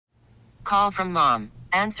Call from mom.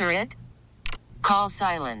 Answer it. Call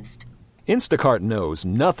silenced. Instacart knows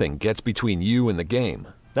nothing gets between you and the game.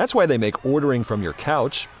 That's why they make ordering from your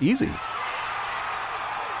couch easy.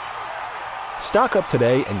 Stock up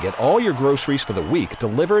today and get all your groceries for the week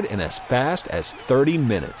delivered in as fast as 30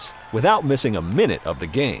 minutes without missing a minute of the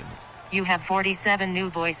game. You have 47 new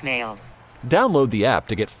voicemails. Download the app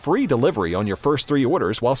to get free delivery on your first 3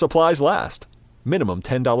 orders while supplies last. Minimum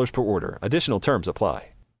 $10 per order. Additional terms apply.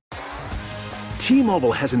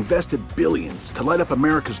 T-Mobile has invested billions to light up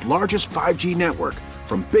America's largest 5G network,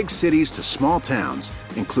 from big cities to small towns,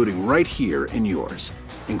 including right here in yours.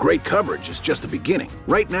 And great coverage is just the beginning.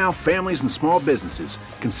 Right now, families and small businesses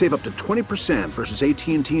can save up to 20% versus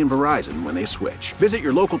AT&T and Verizon when they switch. Visit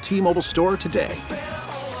your local T-Mobile store today.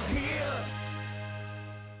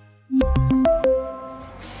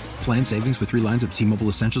 Plan savings with 3 lines of T-Mobile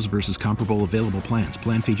Essentials versus comparable available plans.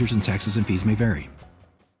 Plan features and taxes and fees may vary.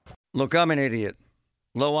 Look, I'm an idiot.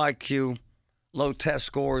 Low IQ, low test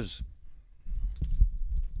scores.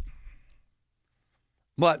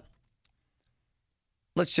 But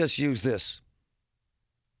let's just use this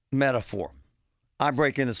metaphor. I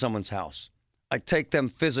break into someone's house. I take them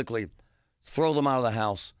physically, throw them out of the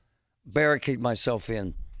house, barricade myself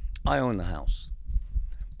in. I own the house.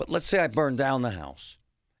 But let's say I burn down the house.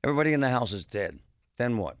 Everybody in the house is dead.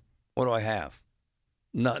 Then what? What do I have?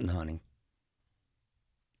 Nothing, honey.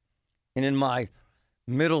 And in my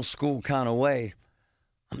middle school kind of way,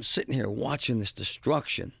 I'm sitting here watching this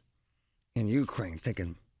destruction in Ukraine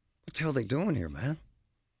thinking, what the hell are they doing here, man?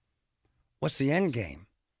 What's the end game?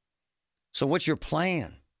 So what's your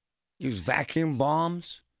plan? Use vacuum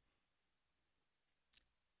bombs?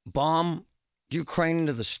 Bomb Ukraine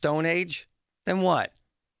into the Stone Age? Then what?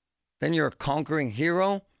 Then you're a conquering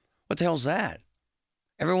hero? What the hell's that?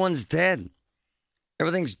 Everyone's dead.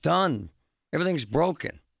 Everything's done. Everything's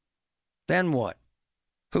broken. Then what?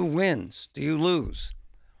 Who wins? Do you lose?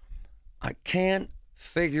 I can't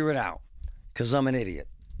figure it out because I'm an idiot.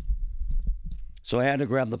 So I had to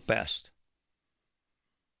grab the best.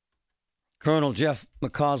 Colonel Jeff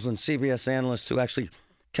McCausland, CBS analyst who actually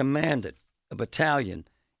commanded a battalion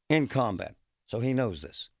in combat. So he knows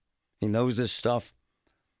this. He knows this stuff,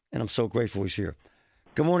 and I'm so grateful he's here.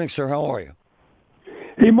 Good morning, sir. How are you?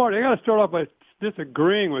 Hey, Marty, I got to start off by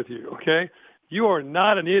disagreeing with you, okay? You are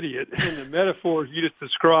not an idiot in the metaphors you just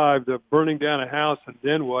described of burning down a house and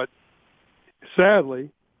then what, sadly,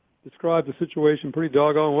 described the situation pretty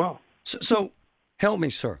doggone well. So help me,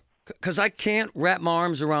 sir, because I can't wrap my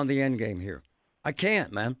arms around the end game here. I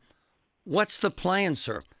can't, man. What's the plan,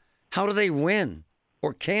 sir? How do they win,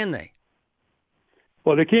 or can they?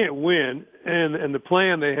 Well, they can't win, and the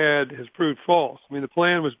plan they had has proved false. I mean, the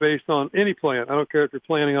plan was based on any plan. I don't care if you're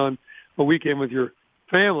planning on a weekend with your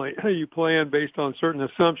family. You plan based on certain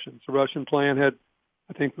assumptions. The Russian plan had,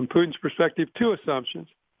 I think, from Putin's perspective, 2 assumptions.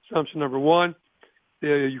 Assumption number 1,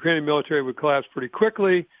 the Ukrainian military would collapse pretty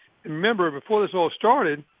quickly. And remember, before this all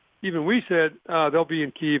started, even we said they'll be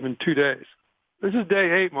in Kyiv in 2 days. This is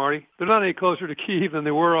day 8, Marty. They're not any closer to Kyiv than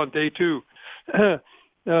they were on day 2.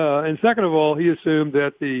 And second of all, he assumed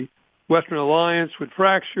that the Western alliance would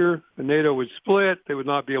fracture, the NATO would split, they would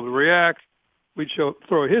not be able to react. We'd throw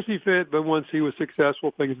a hissy fit, but once he was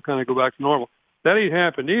successful, things would kind of go back to normal. That ain't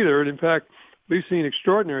happened either. And in fact, we've seen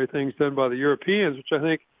extraordinary things done by the Europeans, which I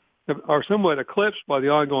think are somewhat eclipsed by the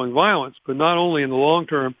ongoing violence, but not only in the long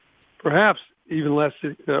term, perhaps even less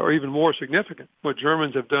or even more significant. What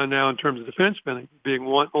Germans have done now in terms of defense spending being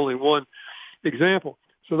only one example.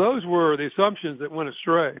 So those were the assumptions that went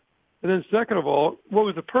astray. And then second of all, what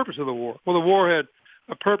was the purpose of the war? Well, the war had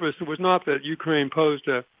a purpose. It was not that Ukraine posed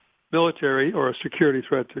a military or a security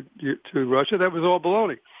threat to Russia. That was all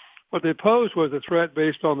baloney. What they posed was a threat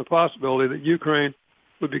based on the possibility that Ukraine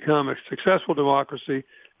would become a successful democracy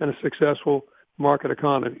and a successful market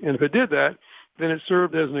economy. And if it did that, then it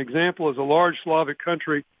served as an example as a large Slavic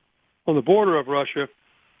country on the border of Russia.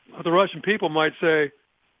 The Russian people might say,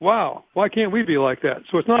 wow, why can't we be like that?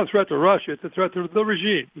 So it's not a threat to Russia. It's a threat to the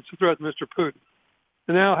regime. It's a threat to Mr. Putin.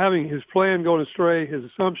 And now having his plan going astray, his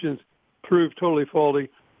assumptions proved totally faulty,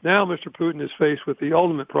 now Mr. Putin is faced with the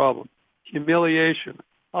ultimate problem, humiliation.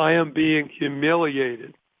 I am being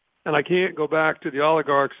humiliated. And I can't go back to the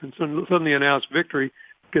oligarchs and suddenly announce victory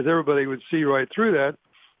because everybody would see right through that.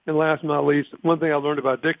 And last but not least, one thing I learned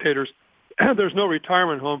about dictators, there's no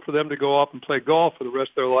retirement home for them to go off and play golf for the rest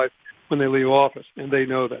of their life when they leave office, and they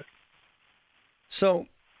know that. So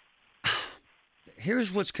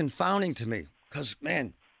here's what's confounding to me, because,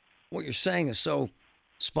 man, what you're saying is so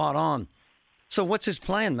spot on. So what's his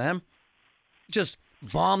plan, man? Just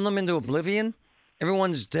bomb them into oblivion?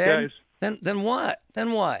 Everyone's dead? Guys, Then what?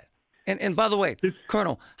 Then what? And by the way,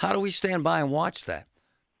 Colonel, how do we stand by and watch that?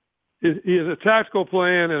 He has a tactical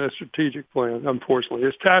plan and a strategic plan, unfortunately.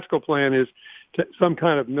 His tactical plan is some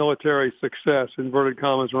kind of military success, inverted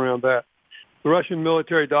commas around that. The Russian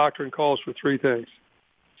military doctrine calls for three things: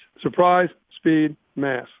 surprise, speed,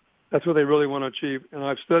 mass. That's what they really want to achieve. And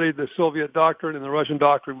I've studied the Soviet doctrine and the Russian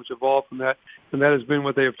doctrine, which evolved from that, and that has been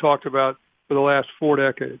what they have talked about for the last 4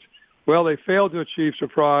 decades. Well, they failed to achieve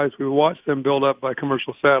surprise. We watched them build up by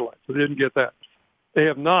commercial satellites. They didn't get that. They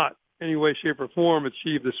have not, in any way, shape, or form,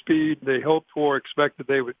 achieved the speed they hoped for, expected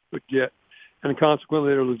they would get. And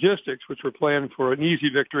consequently, their logistics, which were planned for an easy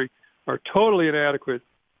victory, are totally inadequate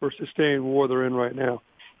for sustained war they're in right now.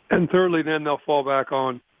 And thirdly, then they'll fall back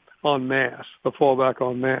on mass. They'll fall back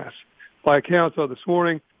on mass. By accounts of this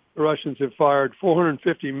morning, the Russians have fired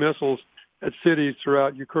 450 missiles at cities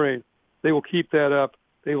throughout Ukraine. They will keep that up.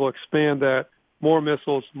 They will expand that. More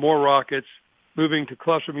missiles, more rockets, moving to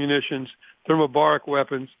cluster munitions, thermobaric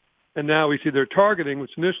weapons. And now we see their targeting,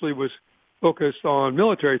 which initially was focused on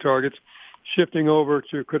military targets, shifting over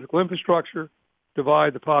to critical infrastructure,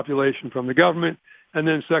 divide the population from the government, and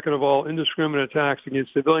then second of all, indiscriminate attacks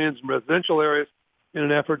against civilians and residential areas in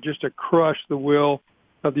an effort just to crush the will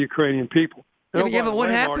of the Ukrainian people. Yeah, but what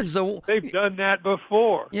happens though? They've done that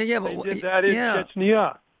before. But they did that in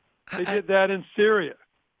Chechnya. They did that in Syria.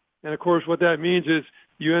 And of course, what that means is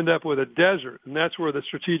you end up with a desert, and that's where the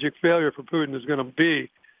strategic failure for Putin is going to be.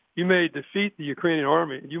 You may defeat the Ukrainian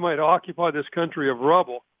army. You might occupy this country of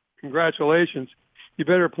rubble. Congratulations. You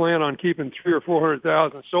better plan on keeping 300,000 or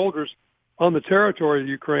 400,000 soldiers on the territory of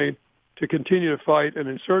Ukraine to continue to fight an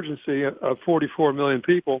insurgency of 44 million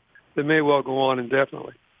people that may well go on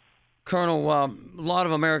indefinitely. Colonel, a lot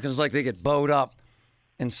of Americans like to get bowed up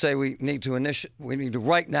and say we need to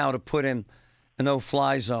right now to put in a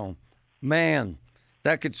no-fly zone. Man,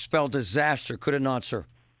 that could spell disaster, could it not, sir?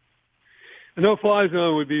 A no-fly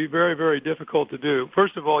zone would be very, very difficult to do.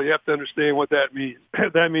 First of all, you have to understand what that means.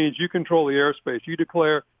 That means you control the airspace. You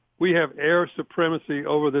declare we have air supremacy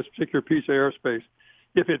over this particular piece of airspace.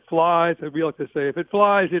 If it flies, as we like to say, if it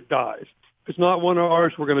flies, it dies. If it's not one of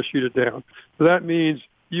ours, we're going to shoot it down. So that means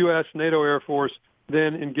U.S., NATO Air Force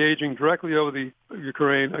then engaging directly over the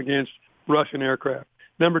Ukraine against Russian aircraft.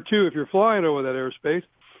 Number two, if you're flying over that airspace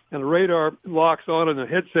and the radar locks on and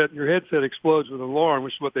your headset explodes with an alarm,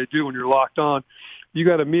 which is what they do when you're locked on, you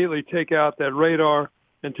got to immediately take out that radar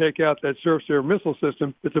and take out that surface-to-air missile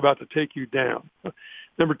system that's about to take you down.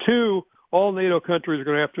 Number two, all NATO countries are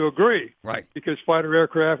going to have to agree. Right. Because fighter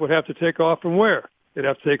aircraft would have to take off from where? They'd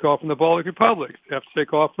have to take off from the Baltic Republic. They'd have to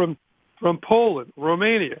take off from Poland,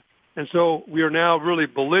 Romania. And so we are now really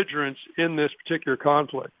belligerents in this particular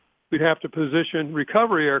conflict. We'd have to position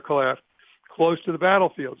recovery aircraft close to the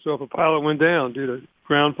battlefield. So if a pilot went down due to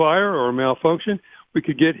ground fire or malfunction, we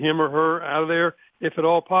could get him or her out of there if at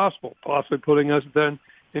all possible, possibly putting us then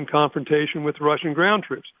in confrontation with Russian ground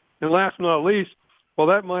troops. And last but not least, while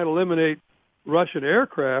that might eliminate Russian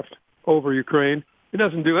aircraft over Ukraine, it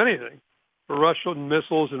doesn't do anything for Russian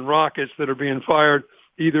missiles and rockets that are being fired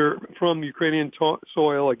either from Ukrainian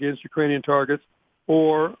soil against Ukrainian targets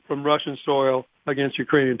or from Russian soil against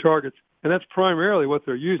Ukrainian targets. And that's primarily what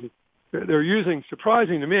they're using. They're using,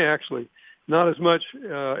 surprising to me actually, not as much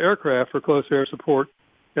aircraft for close air support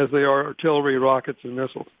as they are artillery, rockets, and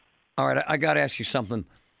missiles. All right, I got to ask you something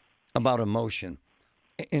about emotion.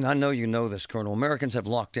 And I know you know this, Colonel. Americans have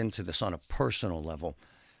locked into this on a personal level.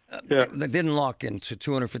 Yeah. They didn't lock into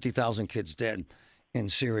 250,000 kids dead in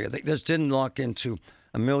Syria. They just didn't lock into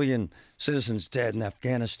 1 million citizens dead in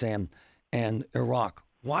Afghanistan and Iraq.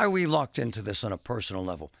 Why are we locked into this on a personal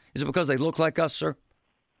level? Is it because they look like us, sir?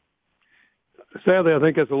 Sadly, I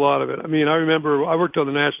think that's a lot of it. I mean, I remember I worked on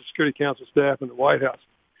the National Security Council staff in the White House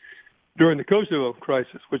during the Kosovo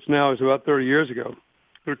crisis, which now is about 30 years ago,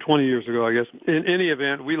 or 20 years ago, I guess. In any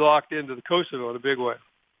event, we locked into the Kosovo in a big way.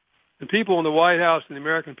 And people in the White House and the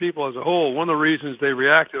American people as a whole, one of the reasons they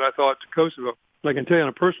reacted, I thought, to Kosovo, and I can tell you on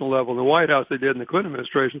a personal level, in the White House they did in the Clinton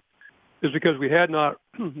administration, is because we had not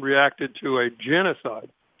reacted to a genocide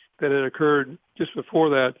that had occurred just before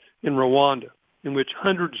that in Rwanda, in which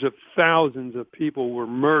hundreds of thousands of people were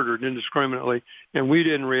murdered indiscriminately, and we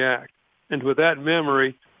didn't react. And with that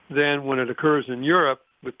memory, then when it occurs in Europe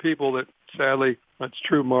with people that sadly, that's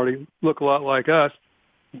true, Marty, look a lot like us,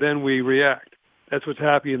 then we react. That's what's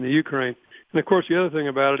happening in the Ukraine. And of course, the other thing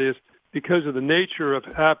about it is because of the nature of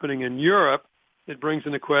happening in Europe, it brings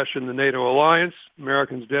into question the NATO alliance.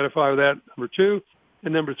 Americans identify with that, number two.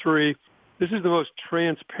 And number three, this is the most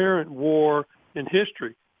transparent war in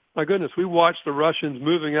history. My goodness, we watched the Russians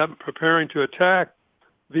moving up and preparing to attack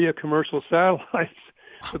via commercial satellites.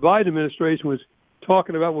 The Biden administration was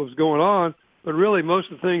talking about what was going on, but really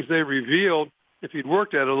most of the things they revealed, if you'd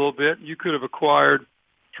worked at it a little bit, you could have acquired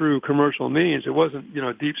through commercial means. It wasn't,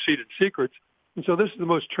 deep-seated secrets. And so this is the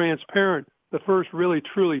most transparent, the first really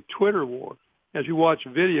truly Twitter war. As you watch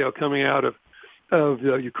video coming out of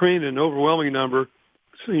Ukraine in an overwhelming number,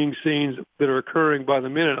 seeing scenes that are occurring by the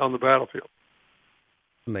minute on the battlefield.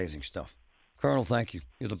 Amazing stuff. Colonel, thank you.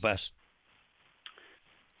 You're the best.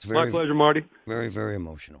 It's My pleasure, Marty. Very, very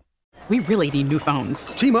emotional. We really need new phones.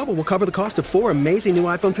 T-Mobile will cover the cost of 4 amazing new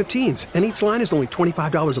iPhone 15s, and each line is only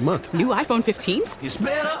 $25 a month. New iPhone 15s? It's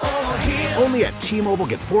better over here. Only at T-Mobile,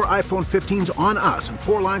 get 4 iPhone 15s on us and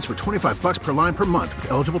 4 lines for $25 per line per month with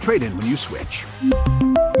eligible trade-in when you switch.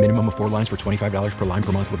 Minimum of 4 lines for $25 per line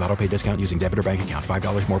per month with auto-pay discount using debit or bank account.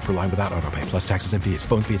 $5 more per line without auto-pay, plus taxes and fees.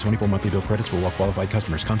 Phone fee at 24 monthly bill credits for well-qualified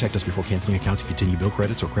customers. Contact us before canceling account to continue bill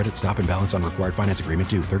credits or credit stop and balance on required finance agreement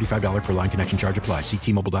due. $35 per line connection charge applies. See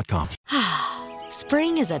T-Mobile.com.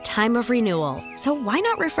 Spring is a time of renewal, so why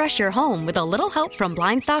not refresh your home with a little help from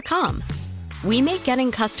Blinds.com? We make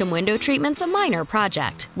getting custom window treatments a minor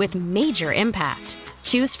project with major impact.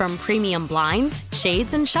 Choose from premium blinds,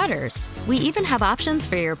 shades, and shutters. We even have options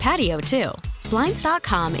for your patio, too.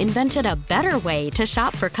 Blinds.com invented a better way to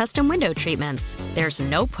shop for custom window treatments. There's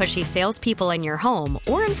no pushy salespeople in your home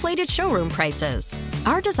or inflated showroom prices.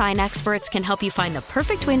 Our design experts can help you find the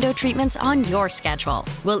perfect window treatments on your schedule.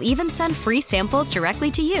 We'll even send free samples directly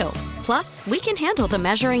to you. Plus, we can handle the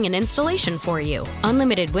measuring and installation for you.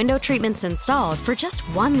 Unlimited window treatments installed for just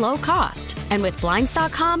one low cost. And with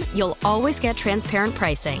Blinds.com, you'll always get transparent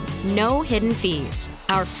pricing. No hidden fees.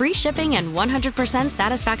 Our free shipping and 100%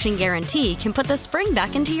 satisfaction guarantee can put the spring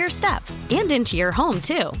back into your step and into your home,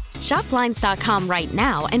 too. Shop Blinds.com right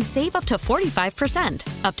now and save up to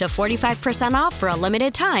 45%. Up to 45% off for a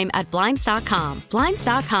limited time at Blinds.com.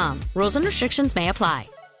 Blinds.com. Rules and restrictions may apply.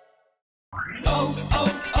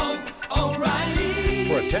 O'Reilly.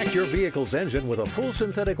 Protect your vehicle's engine with a full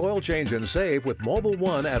synthetic oil change and save with Mobil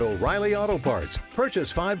 1 at O'Reilly Auto Parts.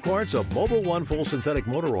 Purchase 5 quarts of Mobil 1 full synthetic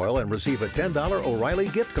motor oil and receive a $10 O'Reilly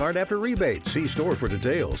gift card after rebate. See store for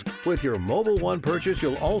details. With your Mobil 1 purchase,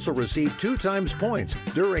 you'll also receive 2 times points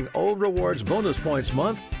during O Rewards Bonus Points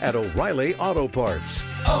Month at O'Reilly Auto Parts.